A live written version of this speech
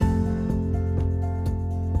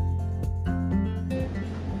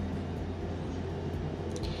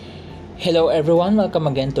Hello everyone! Welcome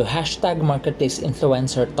again to Hashtag Marketplace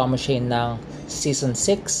Influencer Thomas Shane ng Season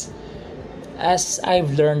 6. As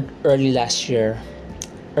I've learned early last year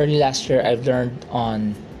I've learned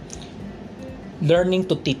on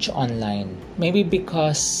learning to teach online. Maybe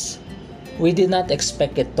because we did not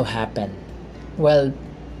expect it to happen. Well,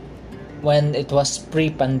 when it was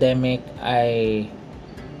pre-pandemic,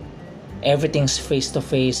 everything's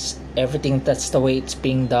face-to-face, everything that's the way it's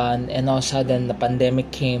being done, and all of a sudden the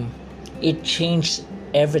pandemic came. It changed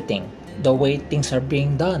everything, the way things are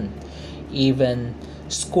being done. Even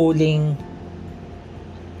schooling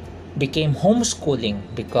became homeschooling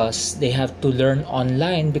because they have to learn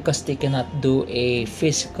online because they cannot do a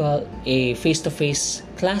face-to-face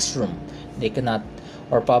classroom. They cannot,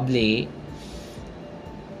 or probably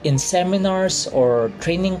in seminars or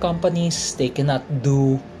training companies, they cannot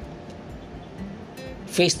do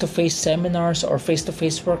face-to-face seminars or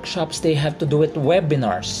face-to-face workshops. They have to do it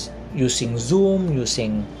webinars using Zoom,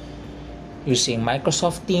 using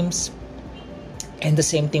Microsoft Teams. And the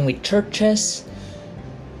same thing with churches.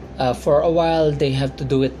 For a while, they have to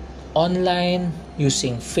do it online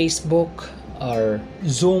using Facebook or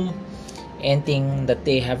Zoom, anything that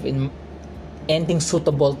they have anything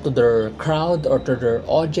suitable to their crowd or to their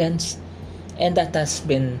audience. And that has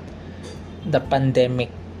been the pandemic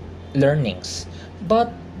learnings.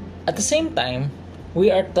 But at the same time, we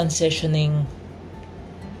are transitioning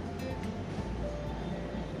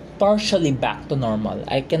partially back to normal.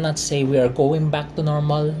 I cannot say we are going back to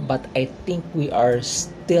normal, but I think we are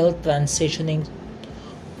still transitioning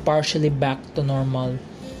partially back to normal.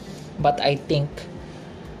 But I think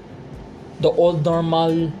the old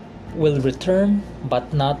normal will return,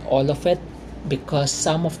 but not all of it, because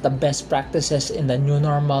some of the best practices in the new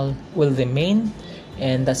normal will remain,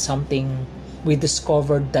 and that's something we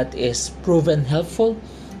discovered that is proven helpful.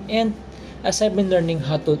 And as I've been learning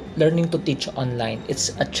to teach online, it's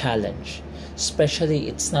a challenge. Especially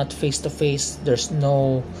it's not face to face. There's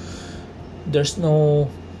no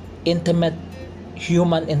intimate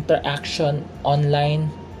human interaction online.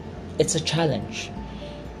 It's a challenge.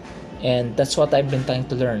 And that's what I've been trying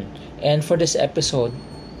to learn. And for this episode,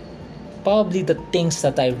 probably the things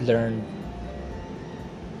that I've learned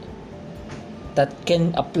that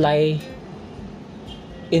can apply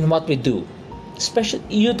in what we do. Especially,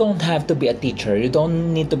 you don't have to be a teacher. You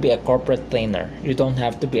don't need to be a corporate trainer. You don't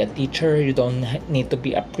have to be a teacher. You don't need to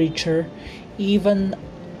be a preacher. Even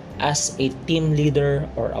as a team leader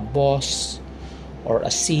or a boss or a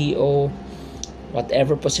CEO,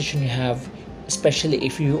 whatever position you have, especially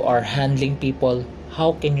if you are handling people,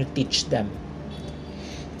 how can you teach them?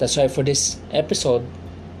 That's why for this episode,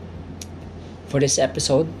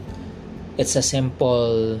 it's a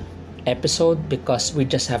simple episode because we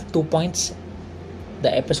just have 2 points. The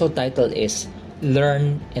episode title is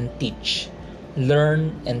Learn and Teach.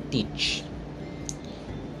 Learn and teach.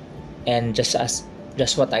 And just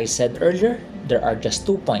what I said earlier, there are just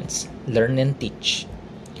 2 points. Learn and teach.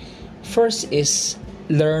 First is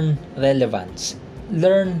learn relevance.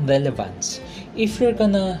 Learn relevance. If you're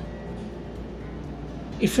gonna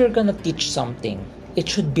teach something, it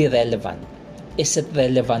should be relevant. Is it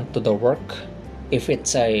relevant to the work? If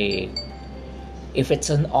it's an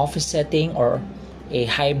office setting or a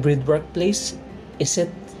hybrid workplace,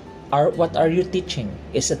 what are you teaching?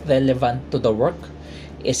 Is it relevant to the work?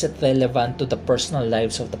 Is it relevant to the personal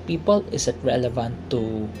lives of the people? Is it relevant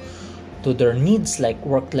to their needs like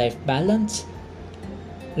work-life balance?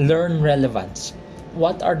 Learn relevance.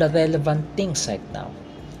 What are the relevant things right now?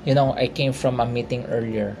 I came from a meeting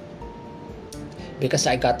earlier because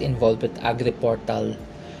I got involved with AgriPortal.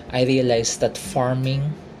 I realized that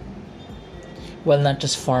farming, well, not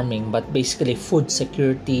just farming, but basically food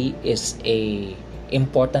security is a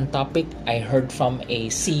important topic. I heard from a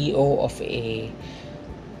CEO of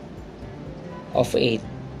a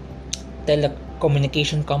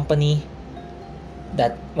telecommunication company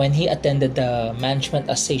that when he attended the Management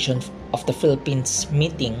Association of the Philippines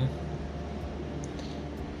meeting,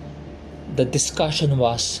 the discussion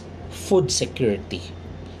was food security.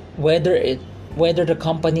 Whether the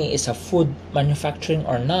company is a food manufacturing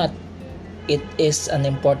or not, it is an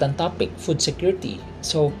important topic, food security.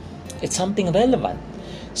 So it's something relevant.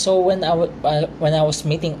 So when I was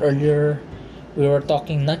meeting earlier, we were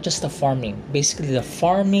talking not just the farming, basically the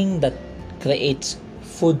farming that creates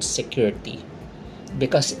food security,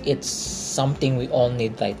 because it's something we all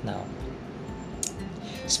need right now,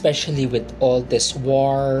 especially with all this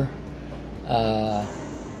war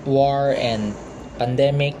and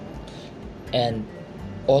pandemic and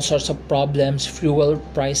all sorts of problems, fuel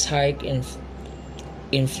price hike,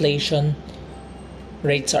 inflation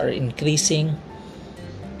rates are increasing.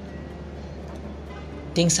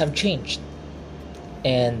 things have changed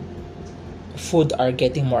and food are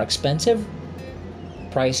getting more expensive.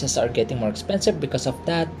 Prices are getting more expensive. Because of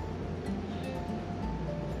that,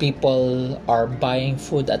 people are buying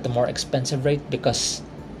food at a more expensive rate because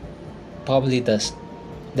probably the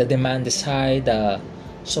demand is high, the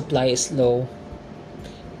supply is low.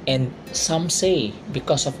 And some say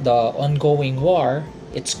because of the ongoing war,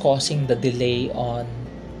 it's causing the delay on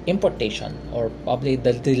importation, or probably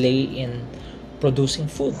the delay in producing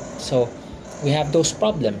food. So we have those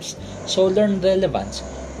problems. So learn relevance.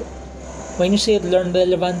 When you say learn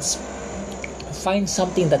relevance, find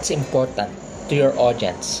something that's important to your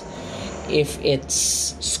audience. If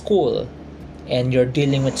it's school and you're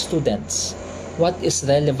dealing with students, what is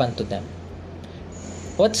relevant to them?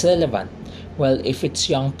 What's relevant? Well, if it's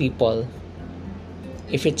young people,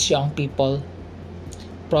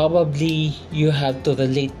 probably you have to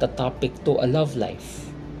relate the topic to a love life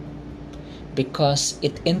because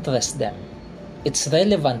it interests them. It's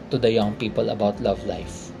relevant to the young people about love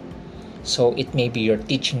life. So it may be you're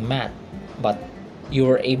teaching math, but you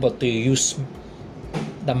were able to use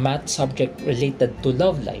the math subject related to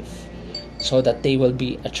love life so that they will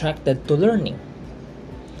be attracted to learning.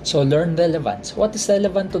 So learn relevance. What is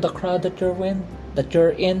relevant to the crowd that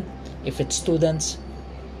you're in? If it's students,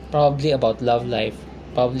 probably about love life.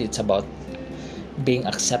 Probably it's about being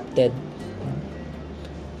accepted.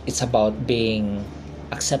 It's about being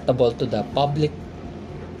acceptable to the public.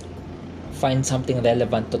 Find something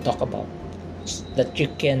relevant to talk about that you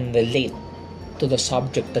can relate to the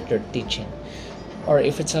subject that you're teaching. Or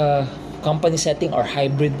if it's a company setting or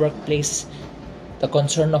hybrid workplace, the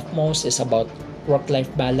concern of most is about work-life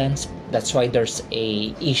balance. That's why there's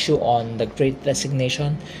a issue on the Great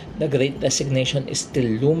Resignation. The Great Resignation is still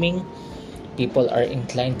looming. People are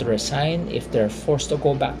inclined to resign if they're forced to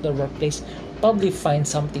go back to the workplace. Probably find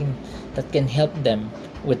something that can help them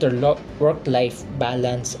with their work-life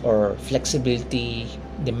balance or flexibility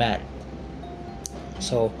demand.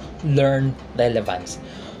 So learn relevance.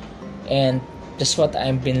 And just what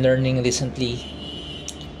I've been learning recently,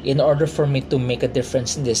 in order for me to make a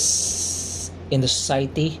difference in the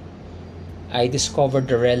society, I discovered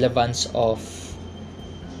the relevance of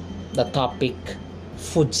the topic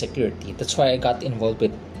food security. That's why I got involved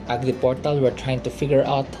with AgriPortal. We're trying to figure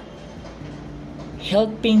out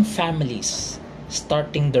helping families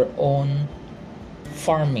starting their own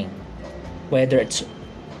farming, whether it's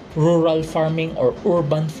rural farming or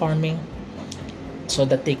urban farming, so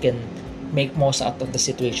that they can make most out of the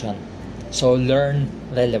situation. So learn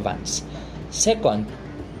relevance. Second,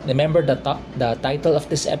 remember the title of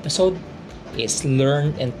this episode is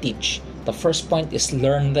learn and teach. The first point is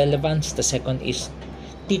learn relevance. The second is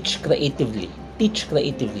teach creatively. Teach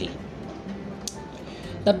creatively.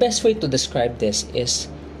 The best way to describe this is,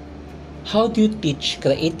 how do you teach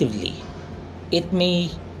creatively? It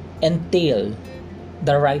may entail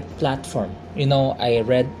the right platform.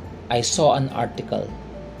 I saw an article.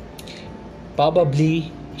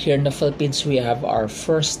 Probably here in the Philippines, we have our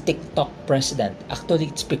first TikTok president. Actually,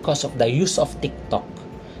 it's because of the use of TikTok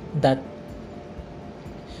that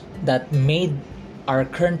made our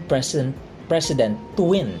current president to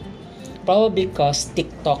win. Probably because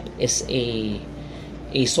TikTok is a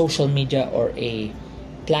social media or a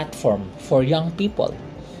platform for young people,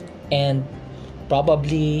 and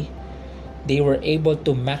probably they were able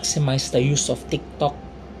to maximize the use of TikTok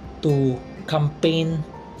to campaign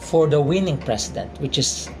for the winning president, which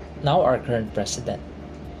is now our current president.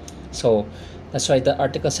 So that's why the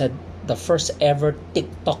article said the first ever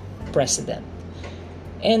TikTok president,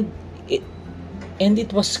 and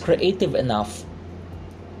it was creative enough.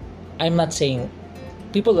 I'm not saying,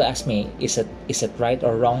 people will ask me, is it right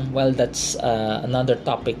or wrong? Well, that's another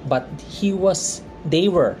topic. But it's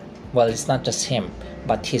not just him,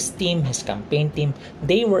 but his team, his campaign team,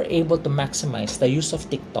 they were able to maximize the use of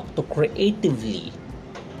TikTok to creatively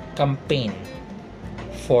campaign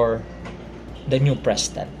for the new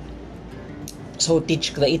president. So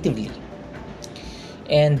teach creatively.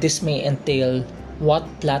 And this may entail what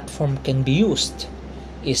platform can be used.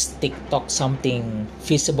 Is TikTok something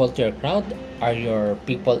feasible to your crowd? Are your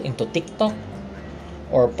people into TikTok?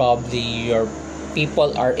 Or probably your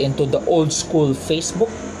people are into the old school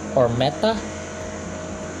Facebook or Meta?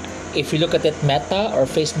 If you look at it, Meta or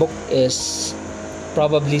Facebook is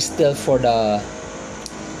probably still for the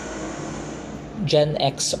Gen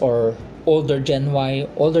X or older Gen Y,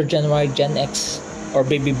 Gen X, or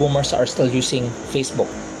baby boomers are still using Facebook.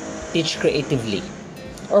 Teach creatively.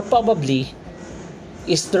 Or probably,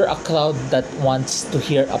 is there a crowd that wants to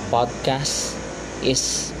hear a podcast?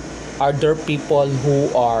 Are there people who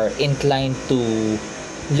are inclined to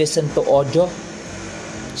listen to audio?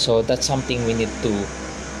 So that's something we need to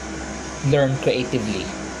learn creatively.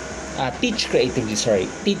 Teach creatively,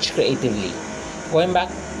 teach creatively. Going back,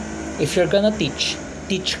 if you're gonna teach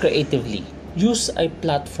creatively. Use a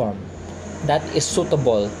platform that is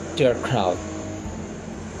suitable to your crowd.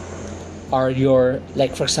 Or your,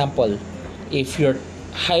 like for example, if your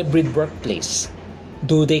hybrid workplace,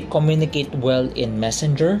 do they communicate well in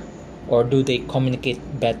Messenger, or do they communicate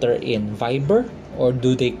better in Viber, or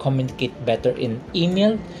do they communicate better in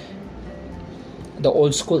email? The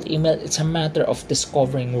old school email, it's a matter of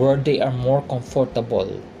discovering where they are more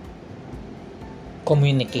comfortable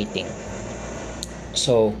communicating.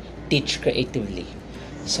 So teach creatively.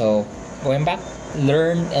 So going back,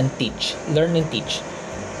 learn and teach.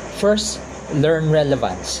 First, learn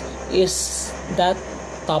relevance. Is that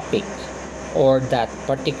topic or that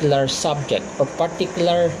particular subject or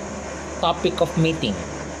particular topic of meeting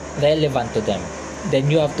relevant to them?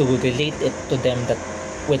 Then you have to relate it to them that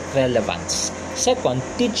with relevance. Second,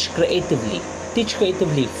 teach creatively.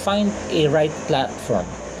 Find a right platform.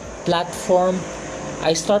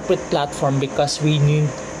 I start with platform because we need,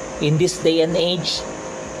 in this day and age,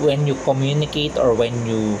 when you communicate or when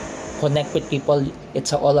you connect with people,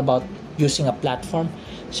 it's all about using a platform.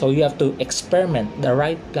 So you have to experiment the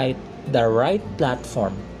right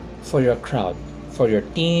platform for your crowd, for your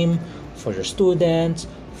team, for your students,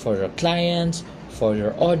 for your clients, for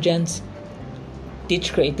your audience.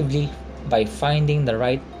 Teach creatively by finding the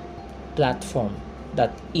right platform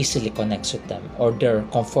that easily connects with them or they're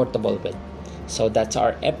comfortable with. So that's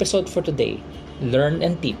our episode for today. Learn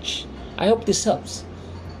and teach. I hope this helps.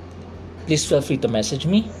 Please feel free to message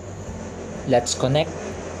me. Let's connect,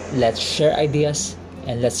 let's share ideas,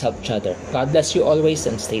 and let's help each other. God bless you always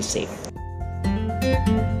and stay safe.